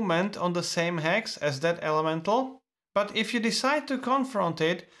your movement on the same hex as that elemental. But if you decide to confront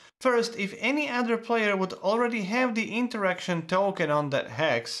it, first, if any other player would already have the interaction token on that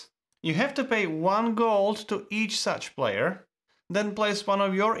hex, you have to pay 1 gold to each such player. Then place one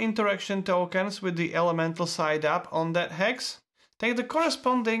of your interaction tokens with the elemental side up on that hex. Take the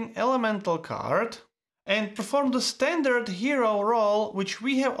corresponding elemental card and perform the standard hero roll, which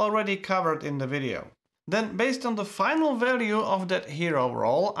we have already covered in the video. Then, based on the final value of that hero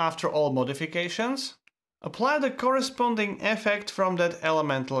roll after all modifications, apply the corresponding effect from that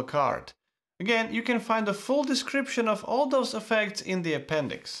elemental card. Again, you can find a full description of all those effects in the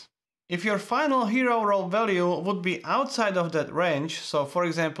appendix. If your final hero roll value would be outside of that range, so for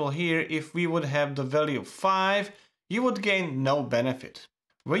example here, if we would have the value 5, you would gain no benefit.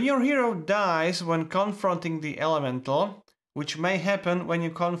 When your hero dies when confronting the elemental, which may happen when you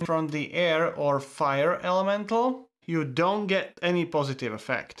confront the air or fire elemental, you don't get any positive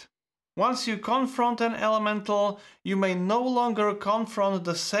effect. Once you confront an elemental, you may no longer confront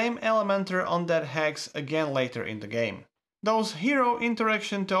the same elemental on that hex again later in the game. Those hero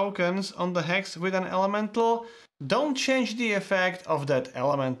interaction tokens on the hex with an elemental don't change the effect of that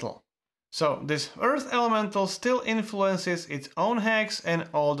elemental. So this earth elemental still influences its own hex and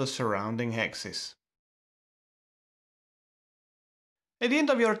all the surrounding hexes. At the end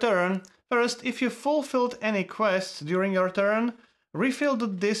of your turn, first, if you fulfilled any quests during your turn, refill the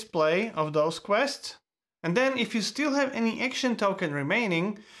display of those quests. And then if you still have any action token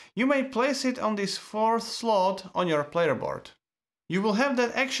remaining, you may place it on this 4th slot on your player board. You will have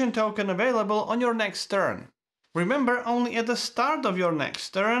that action token available on your next turn. Remember, only at the start of your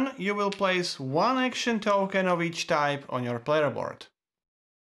next turn you will place 1 action token of each type on your player board.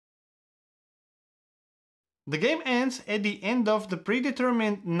 The game ends at the end of the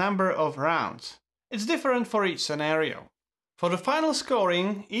predetermined number of rounds. It's different for each scenario. For the final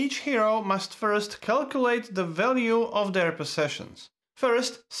scoring, each hero must first calculate the value of their possessions.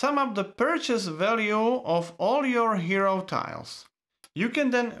 First, sum up the purchase value of all your hero tiles. You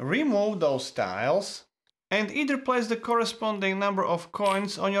can then remove those tiles and either place the corresponding number of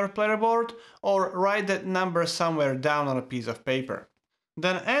coins on your player board or write that number somewhere down on a piece of paper.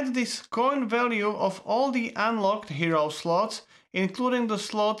 Then add this coin value of all the unlocked hero slots, including the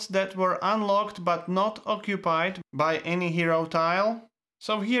slots that were unlocked but not occupied by any hero tile.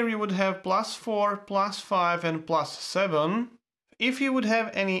 So here you would have +4, +5 and +7. If you would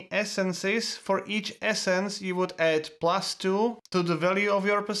have any essences, for each essence you would add +2 to the value of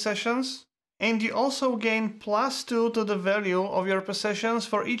your possessions. and you also gain +2 to the value of your possessions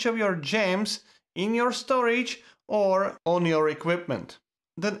for each of your gems in your storage or on your equipment.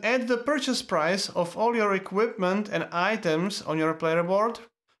 Then add the purchase price of all your equipment and items on your player board,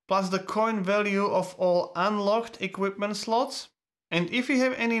 plus the coin value of all unlocked equipment slots. And if you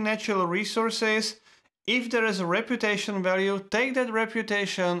have any natural resources, if there is a reputation value, take that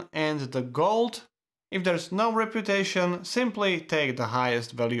reputation and the gold. If there's no reputation, simply take the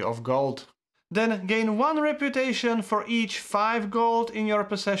highest value of gold. Then gain 1 reputation for each 5 gold in your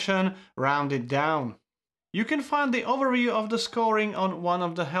possession, rounded down. You can find the overview of the scoring on one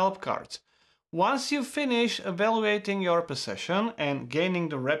of the help cards. Once you finish evaluating your possession and gaining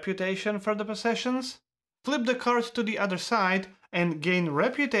the reputation for the possessions, flip the card to the other side and gain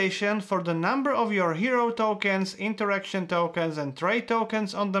reputation for the number of your hero tokens, interaction tokens and trade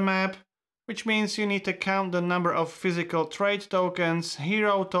tokens on the map, which means you need to count the number of physical trade tokens,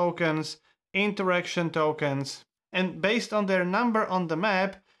 hero tokens, interaction tokens, and based on their number on the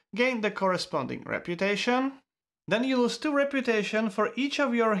map, gain the corresponding reputation. Then you lose 2 reputation for each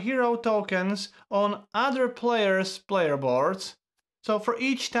of your hero tokens on other players' player boards, so for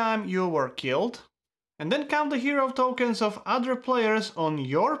each time you were killed. And then count the hero tokens of other players on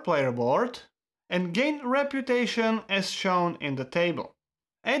your player board and gain reputation as shown in the table.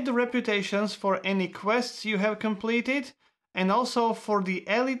 Add the reputations for any quests you have completed and also for the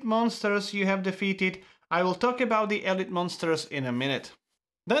elite monsters you have defeated. I will talk about the elite monsters in a minute.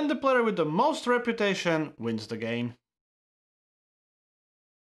 Then the player with the most reputation wins the game.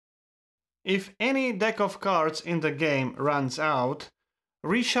 If any deck of cards in the game runs out,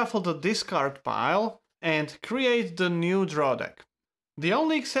 reshuffle the discard pile and create the new draw deck. The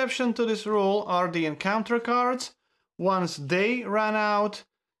only exception to this rule are the encounter cards. Once they run out,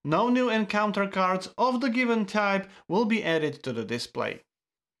 no new encounter cards of the given type will be added to the display.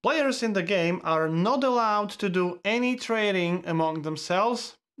 Players in the game are not allowed to do any trading among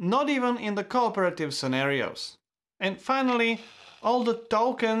themselves, not even in the cooperative scenarios. And finally, all the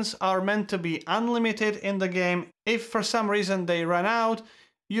tokens are meant to be unlimited in the game. If for some reason they run out,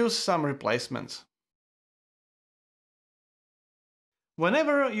 use some replacements.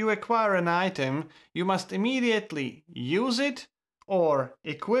 Whenever you acquire an item, you must immediately use it, or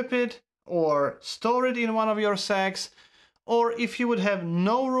equip it, or store it in one of your sacks, or if you would have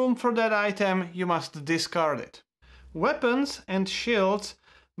no room for that item, you must discard it. Weapons and shields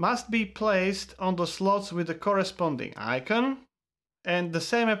must be placed on the slots with the corresponding icon, and the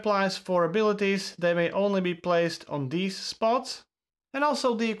same applies for abilities. They may only be placed on these spots, and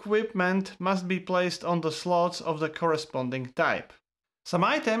also the equipment must be placed on the slots of the corresponding type. Some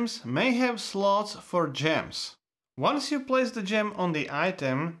items may have slots for gems. Once you place the gem on the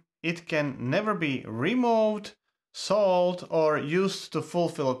item, it can never be removed, sold, or used to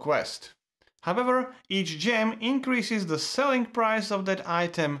fulfill a quest. However, each gem increases the selling price of that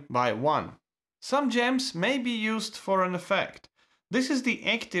item by 1. Some gems may be used for an effect. This is the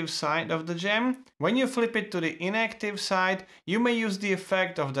active side of the gem. When you flip it to the inactive side, you may use the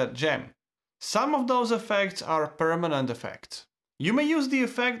effect of that gem. Some of those effects are permanent effects. You may use the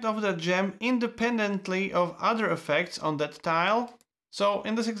effect of that gem independently of other effects on that tile. So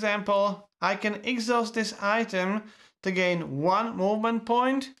in this example, I can exhaust this item to gain 1 movement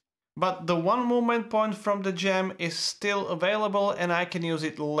point, but the 1 movement point from the gem is still available and I can use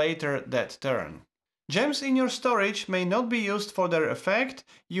it later that turn. Gems in your storage may not be used for their effect.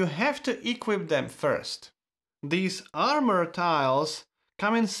 You have to equip them first. These armor tiles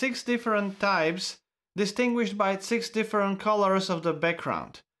come in 6 different types, distinguished by 6 different colors of the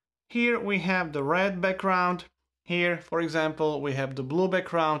background. Here we have the red background, here, for example, we have the blue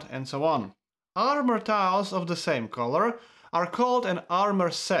background, and so on. Armor tiles of the same color are called an armor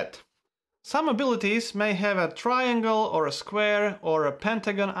set. Some abilities may have a triangle or a square or a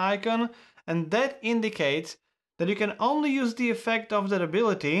pentagon icon, and that indicates that you can only use the effect of that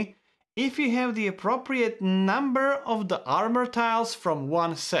ability if you have the appropriate number of the armor tiles from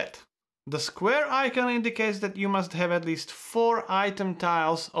one set. The square icon indicates that you must have at least 4 item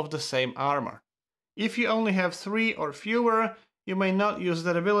tiles of the same armor. If you only have 3 or fewer, you may not use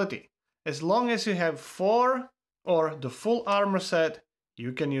that ability. As long as you have 4 or the full armor set,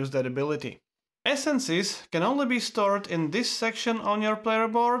 you can use that ability. Essences can only be stored in this section on your player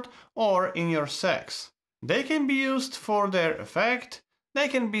board or in your sacks. They can be used for their effect, they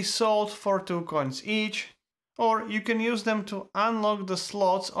can be sold for 2 coins each, or you can use them to unlock the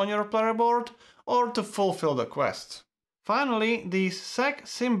slots on your player board or to fulfill the quests. Finally, these sack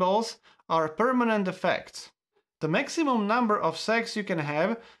symbols are permanent effects. The maximum number of sacks you can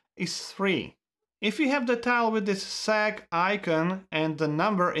have is 3. If you have the tile with this sack icon and the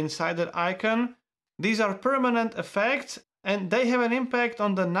number inside that icon, these are permanent effects and they have an impact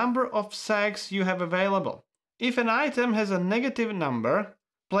on the number of sacks you have available. If an item has a negative number,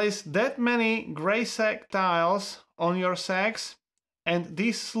 place that many gray sack tiles on your sacks and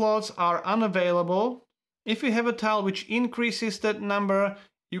these slots are unavailable. If you have a tile which increases that number,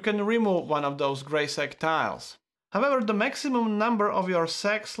 you can remove one of those gray sack tiles. However, the maximum number of your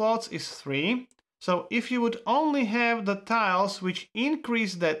sack slots is 3, so if you would only have the tiles which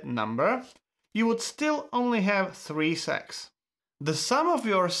increase that number, you would still only have 3 sacks. The sum of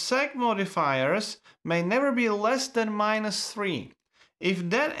your sack modifiers may never be less than -3. If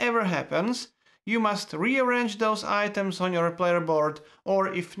that ever happens, you must rearrange those items on your player board,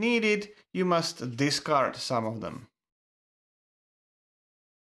 or if needed, you must discard some of them.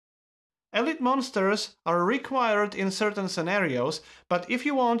 Elite monsters are required in certain scenarios, but if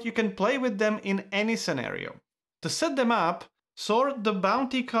you want, you can play with them in any scenario. To set them up, sort the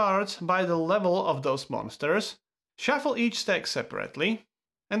bounty cards by the level of those monsters, shuffle each stack separately,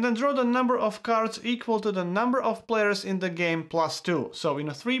 and then draw the number of cards equal to the number of players in the game plus 2. So in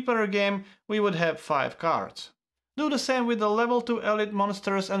a 3-player game, we would have 5 cards. Do the same with the level 2 elite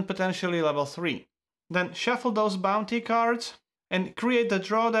monsters and potentially level 3. Then shuffle those bounty cards and create the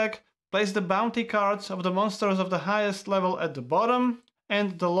draw deck. Place the bounty cards of the monsters of the highest level at the bottom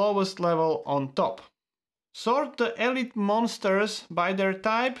and the lowest level on top. Sort the elite monsters by their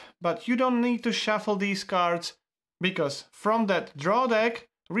type, but you don't need to shuffle these cards because from that draw deck,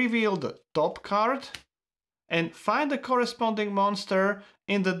 reveal the top card and find the corresponding monster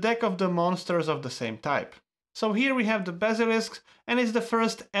in the deck of the monsters of the same type. So here we have the Basilisk and it's the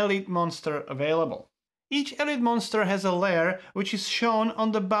first elite monster available. Each elite monster has a lair which is shown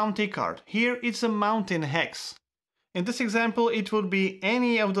on the bounty card. Here it's a mountain hex. In this example it would be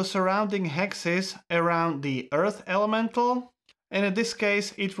any of the surrounding hexes around the earth elemental, and in this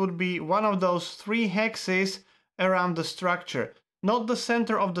case it would be one of those 3 hexes around the structure, not the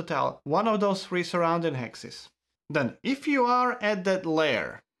center of the tile, one of those 3 surrounding hexes. Then if you are at that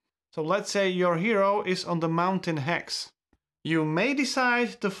lair, so let's say your hero is on the mountain hex, you may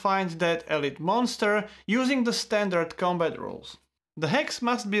decide to find that elite monster using the standard combat rules. The hex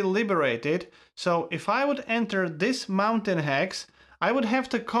must be liberated, so if I would enter this mountain hex, I would have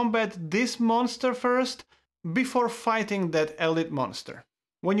to combat this monster first before fighting that elite monster.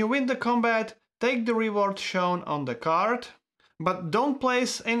 When you win the combat, take the reward shown on the card, but don't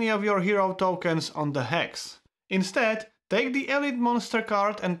place any of your hero tokens on the hex. Instead, take the elite monster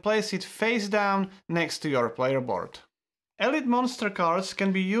card and place it face down next to your player board. Elite monster cards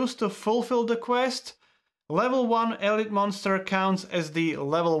can be used to fulfill the quest. Level 1 elite monster counts as the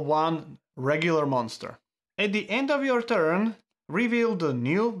level 1 regular monster. At the end of your turn, reveal the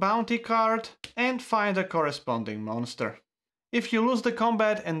new bounty card and find a corresponding monster. If you lose the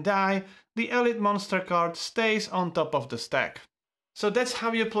combat and die, the elite monster card stays on top of the stack. So that's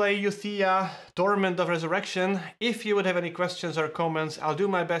how you play Euthia, Torment of Resurrection. If you would have any questions or comments, I'll do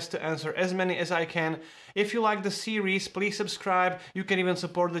my best to answer as many as I can. If you like the series, please subscribe. You can even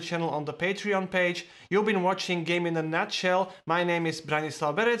support the channel on the Patreon page. You've been watching Game in a Nutshell. My name is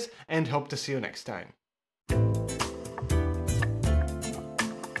Branislav Berec and hope to see you next time.